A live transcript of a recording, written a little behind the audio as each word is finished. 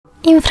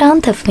In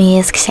front of me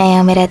is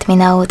XIAOMI Redmi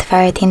Note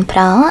 13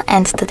 Pro,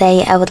 and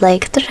today I would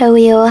like to show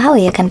you how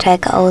you can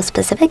check all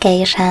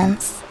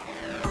specifications.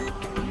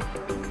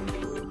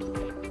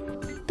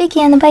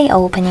 Begin by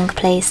opening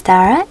Play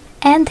Store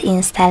and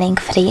installing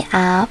free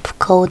app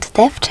called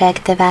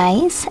DevCheck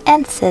Device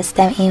and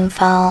System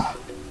Info.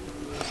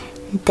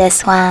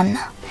 This one.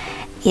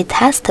 It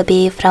has to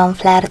be from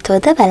Flare to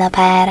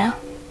Developer.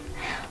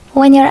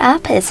 When your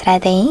app is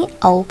ready,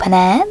 open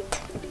it.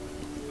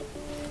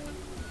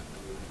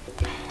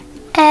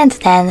 And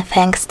then,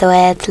 thanks to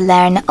it,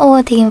 learn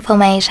all the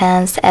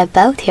information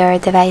about your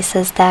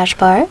device's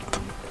dashboard,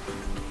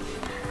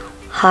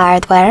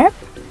 hardware,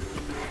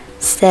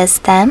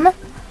 system,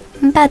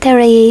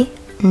 battery,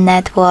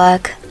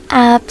 network,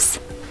 apps,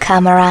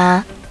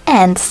 camera,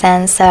 and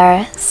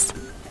sensors.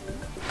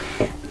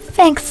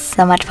 Thanks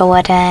so much for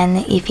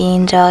watching. If you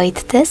enjoyed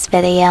this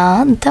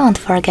video, don't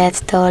forget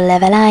to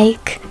leave a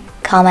like,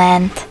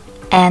 comment,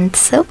 and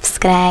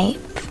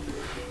subscribe.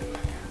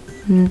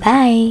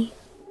 Bye!